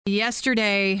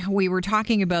Yesterday, we were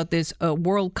talking about this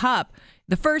World Cup,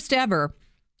 the first ever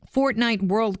Fortnite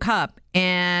World Cup,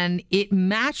 and it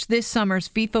matched this summer's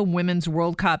FIFA Women's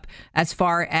World Cup as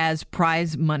far as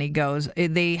prize money goes.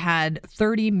 They had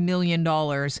 $30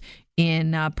 million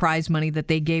in prize money that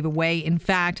they gave away. In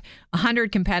fact,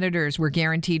 100 competitors were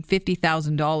guaranteed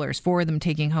 $50,000, four of them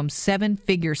taking home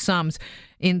seven-figure sums.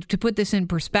 And to put this in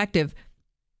perspective,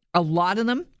 a lot of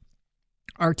them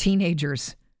are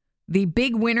teenagers. The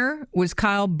big winner was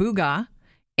Kyle Buga,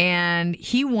 and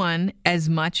he won as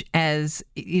much as,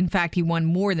 in fact, he won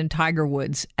more than Tiger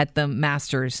Woods at the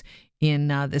Masters in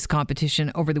this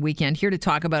competition over the weekend. Here to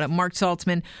talk about it, Mark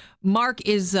Saltzman. Mark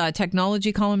is a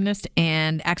technology columnist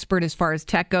and expert as far as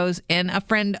tech goes, and a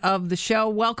friend of the show.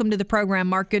 Welcome to the program,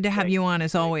 Mark. Good to have you on,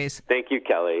 as always. Thank you,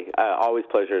 Kelly. Always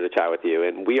pleasure to chat with you,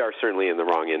 and we are certainly in the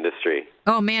wrong industry.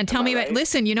 Oh, man, tell me about,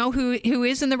 listen, you know who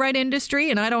is in the right industry?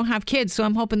 And I don't have kids, so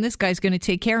I'm hoping this guy's going to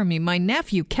take care of me. My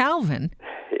nephew, Calvin,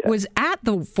 was at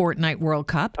the Fortnite World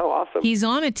Cup. Oh, awesome. He's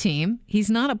on a team. He's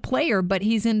not a player, but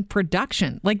he's in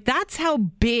production. Like, that's how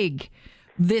big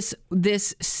this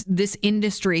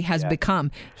industry has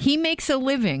become. He makes a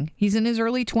living. He's in his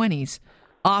early 20s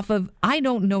off of, I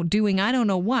don't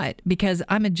know what, because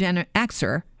I'm a Gen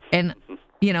Xer and,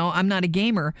 you know, I'm not a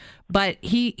gamer, but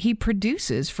he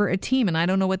produces for a team, and I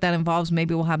don't know what that involves.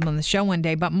 Maybe we'll have him on the show one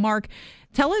day. But Mark,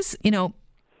 tell us, you know,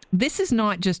 this is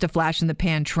not just a flash in the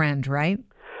pan trend, right?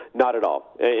 Not at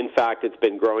all. In fact, it's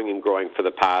been growing and growing for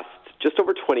the past just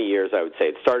over 20 years, I would say.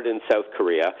 It started in South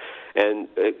Korea, and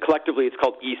collectively it's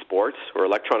called esports, or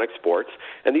electronic sports,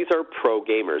 and these are pro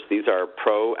gamers. These are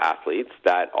pro athletes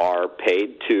that are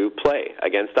paid to play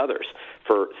against others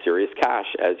for serious cash,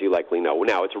 as you likely know.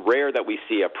 Now, it's rare that we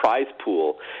see a prize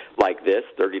pool like this,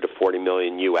 30 to 40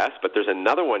 million US, but there's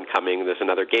another one coming. There's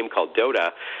another game called Dota,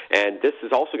 and this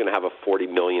is also going to have a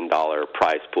 $40 million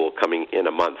prize pool coming in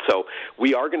a month. So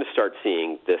we are going to start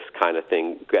seeing this kind of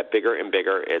thing get bigger and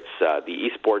bigger. It's the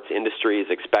esports industry is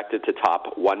expected to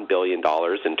top $1 billion in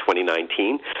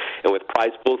 2019, and with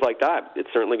prize pools like that, it's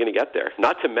certainly going to get there.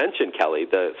 Not to mention, Kelly,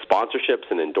 the sponsorships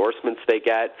and endorsements they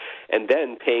get, and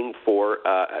then paying for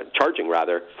charging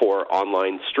for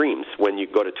online streams when you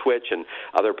go to Twitch and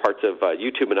other parts of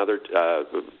YouTube and other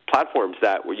platforms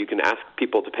where you can ask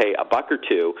people to pay $1 or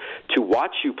 $2 to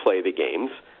watch you play the games.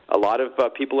 A lot of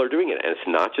people are doing it, and it's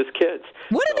not just kids.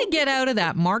 What do they get out of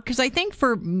that, Mark? Because I think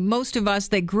for most of us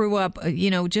that grew up, you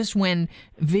know, just when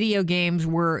video games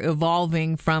were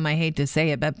evolving from, I hate to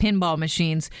say it, but pinball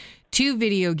machines to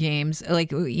video games,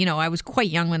 like, you know, I was quite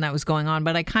young when that was going on,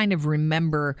 but I kind of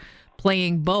remember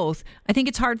playing both. I think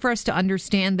it's hard for us to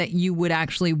understand that you would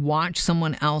actually watch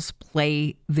someone else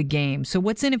play the game. So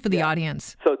what's in it for the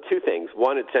audience? So two things.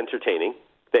 One, it's entertaining.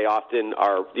 They often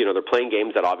are, you know, they're playing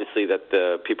games that obviously that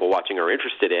the people watching are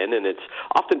interested in, and it's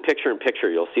often picture-in-picture.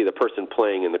 You'll see the person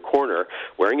playing in the corner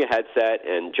wearing a headset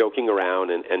and joking around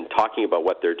and talking about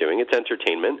what they're doing. It's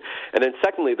entertainment. And then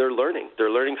secondly, they're learning. They're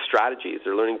learning strategies.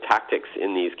 They're learning tactics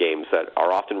in these games that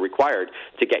are often required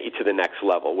to get you to the next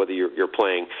level, whether you're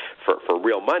playing for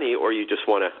real money or you just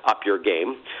want to up your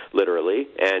game, literally,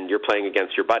 and you're playing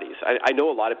against your buddies. I know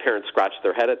a lot of parents scratch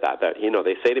their head at that, you know,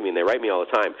 they say to me, and they write me all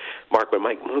the time, Mark, when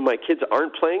my kids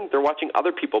aren't playing, they're watching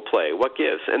other people play. What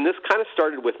gives? And this kind of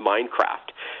started with Minecraft,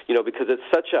 you know, because it's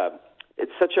such a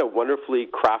wonderfully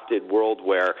crafted world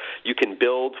where you can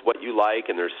build what you like,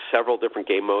 and there's several different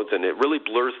game modes, and it really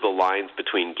blurs the lines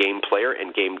between game player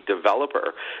and game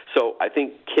developer. So I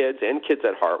think kids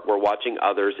at heart were watching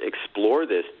others explore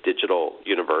this digital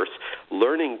universe,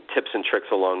 learning tips and tricks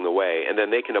along the way, and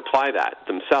then they can apply that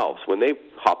themselves when they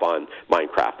hop on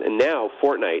Minecraft. And now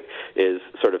Fortnite is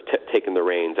sort of taking the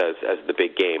reins as the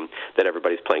big game that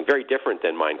everybody's playing. Very different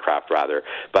than Minecraft,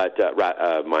 but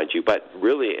mind you, but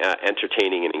really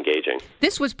entertaining and engaging.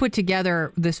 This was put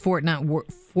together, this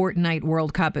Fortnite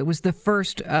World Cup. It was the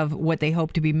first of what they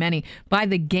hope to be many by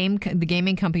the gaming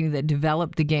company that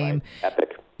developed the game. Right.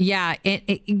 Epic. Yeah,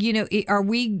 you know,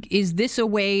 is this a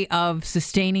way of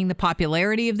sustaining the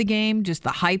popularity of the game, just the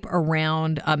hype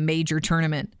around a major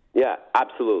tournament? Yeah,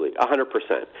 absolutely, 100%.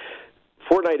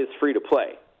 Fortnite is free to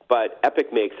play, but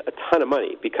Epic makes a ton of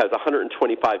money because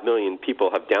 125 million people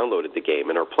have downloaded the game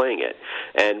and are playing it.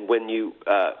 And when you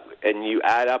and you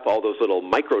add up all those little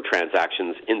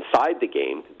microtransactions inside the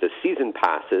game, the season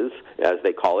passes, as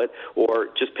they call it, or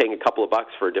just paying a couple of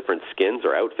bucks for different skins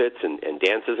or outfits and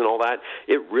dances and all that,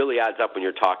 it really adds up when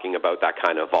you're talking about that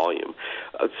kind of volume.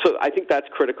 So I think that's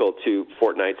critical to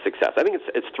Fortnite's success. I think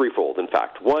it's threefold, in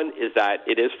fact. One is that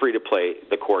it is free to play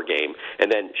the core game,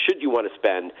 and then should you want to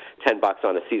spend $10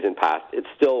 on a season pass, it's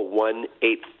still 1/8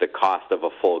 the cost of a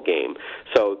full game.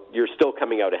 So you're still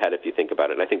coming out ahead if you think about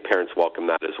it, and I think parents welcome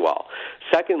that as well.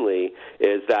 Secondly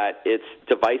is that it's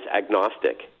device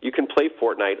agnostic. You can play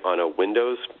Fortnite on a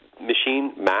Windows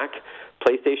machine, Mac,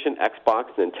 PlayStation, Xbox,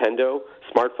 Nintendo,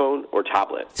 smartphone, or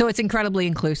tablet. So it's incredibly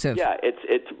inclusive. Yeah,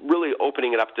 it's really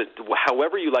opening it up to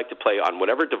however you like to play on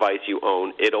whatever device you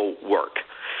own, it'll work.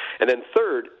 And then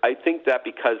third, I think that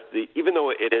because even though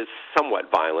it is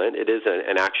somewhat violent, it is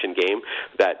an action game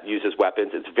that uses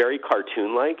weapons, it's very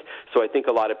cartoon-like, so I think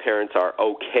a lot of parents are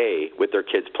okay with their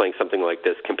kids playing something like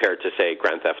this compared to, say,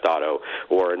 Grand Theft Auto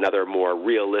or another more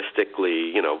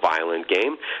realistically, violent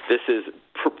game. This is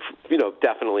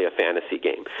definitely a fantasy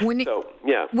game.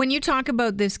 When you talk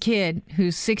about this kid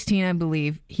who's 16, I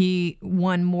believe, he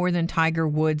won more than Tiger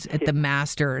Woods at the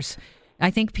Masters.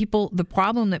 I think the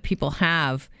problem that people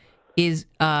have is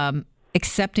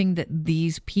accepting that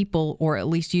these people, or at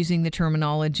least using the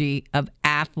terminology of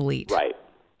athlete. Right.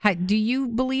 Do you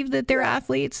believe that they're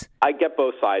athletes? I get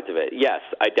both sides of it. Yes,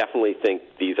 I definitely think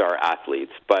these are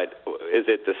athletes, but is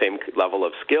it the same level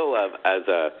of skill as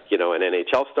an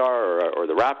NHL star or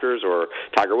the Raptors or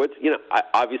Tiger Woods?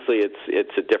 Obviously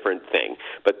it's a different thing.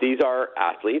 But these are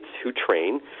athletes who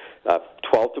train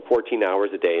 12 to 14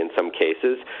 hours a day in some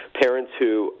cases. Parents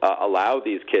who allow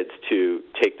these kids to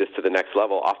take this to the next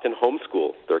level often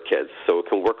homeschool their kids so it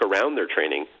can work around their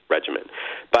training regimen.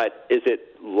 But is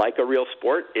it like a real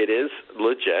sport? It is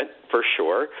legit, for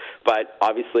sure, but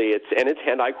obviously it's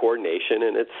hand-eye coordination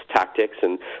and it's tactics,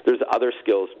 and there's other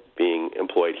skills being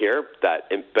employed here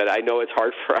but I know it's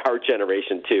hard for our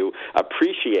generation to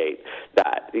appreciate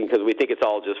that because we think it's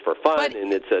all just for fun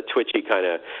and it's a twitchy kind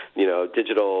of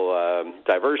digital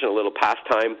diversion, a little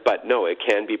pastime, but no, it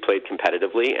can be played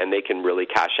competitively and they can really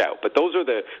cash out. But those are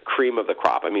the cream of the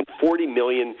crop. I mean, 40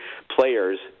 million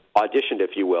players auditioned,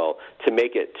 if you will, to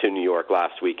make it to New York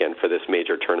last weekend for this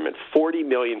major tournament. 40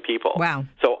 million people. Wow.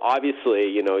 So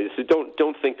obviously, so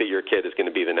don't think that your kid is going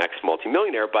to be the next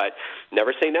multimillionaire, but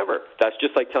never say never. That's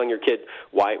just like telling your kid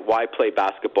why play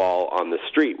basketball on the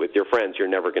street with your friends. You're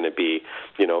never going to be,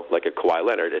 like a Kawhi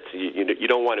Leonard. It's you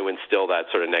don't want to instill that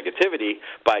sort of negativity,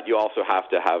 but you also have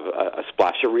to have a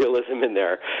splash of realism in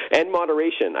there and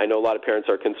moderation. I know a lot of parents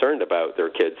are concerned about their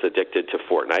kids addicted to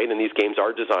Fortnite, and these games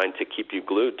are designed to keep you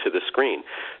glued to the screen.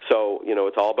 So,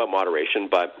 it's all about moderation,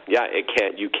 but yeah,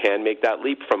 you can make that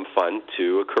leap from fun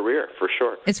to a career for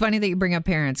sure. It's funny that you bring up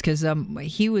parents because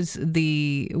he was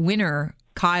the winner.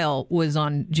 Kyle was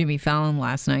on Jimmy Fallon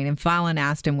last night, and Fallon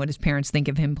asked him what his parents think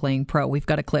of him playing pro. We've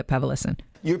got a clip. Have a listen.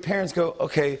 Your parents go,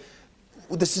 okay,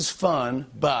 well, this is fun,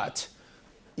 but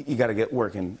you got to get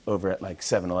working over at like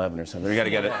 7-Eleven or something. You got to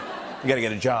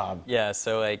get a job. Yeah,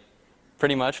 so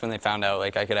pretty much when they found out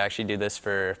I could actually do this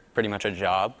for pretty much a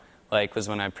job, was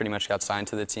when I pretty much got signed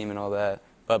to the team and all that.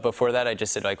 But before that, I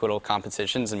just did little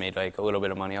competitions and made a little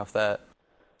bit of money off that.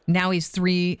 Now he's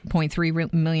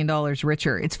 $3.3 million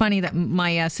richer. It's funny that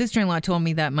my sister-in-law told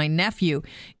me that my nephew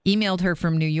emailed her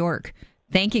from New York,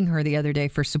 thanking her the other day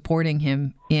for supporting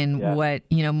him in what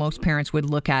most parents would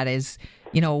look at as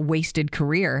a wasted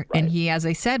career. Right. And he, as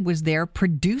I said, was there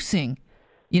producing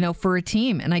for a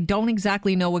team. And I don't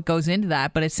exactly know what goes into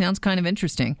that, but it sounds kind of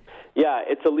interesting. Yeah,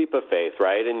 it's a leap of faith,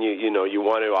 right? And you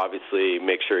want to obviously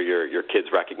make sure your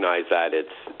kids recognize that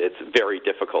it's very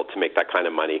difficult to make that kind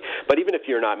of money. But even if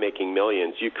you're not making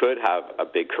millions, you could have a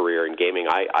big career in gaming.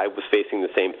 I was facing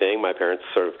the same thing. My parents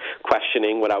sort of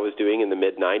questioning what I was doing in the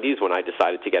mid-'90s when I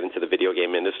decided to get into the video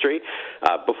game industry.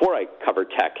 Before I covered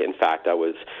tech, in fact, I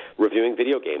was reviewing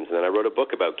video games, and then I wrote a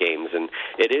book about games. And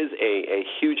it is a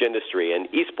huge industry, and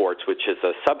esports, which is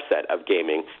a subset of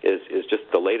gaming, is just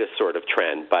the latest sort of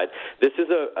trend. But this is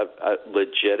a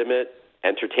legitimate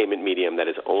entertainment medium that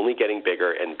is only getting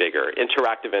bigger and bigger.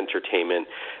 Interactive entertainment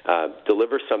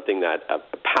delivers something that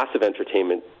passive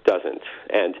entertainment doesn't,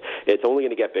 and it's only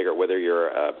going to get bigger. Whether you're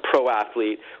a pro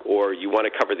athlete or you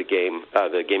want to cover the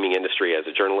gaming industry as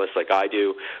a journalist like I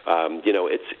do,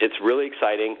 it's really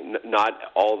exciting. Not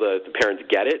all the parents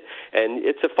get it, and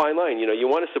it's a fine line. You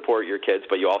want to support your kids,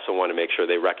 but you also want to make sure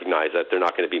they recognize that they're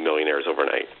not going to be millionaires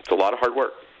overnight. It's a lot of hard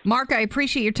work. Mark, I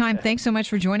appreciate your time. Thanks so much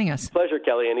for joining us. Pleasure,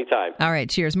 Kelly. Anytime. All right.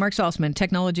 Cheers. Mark Saltzman,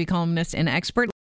 technology columnist and expert.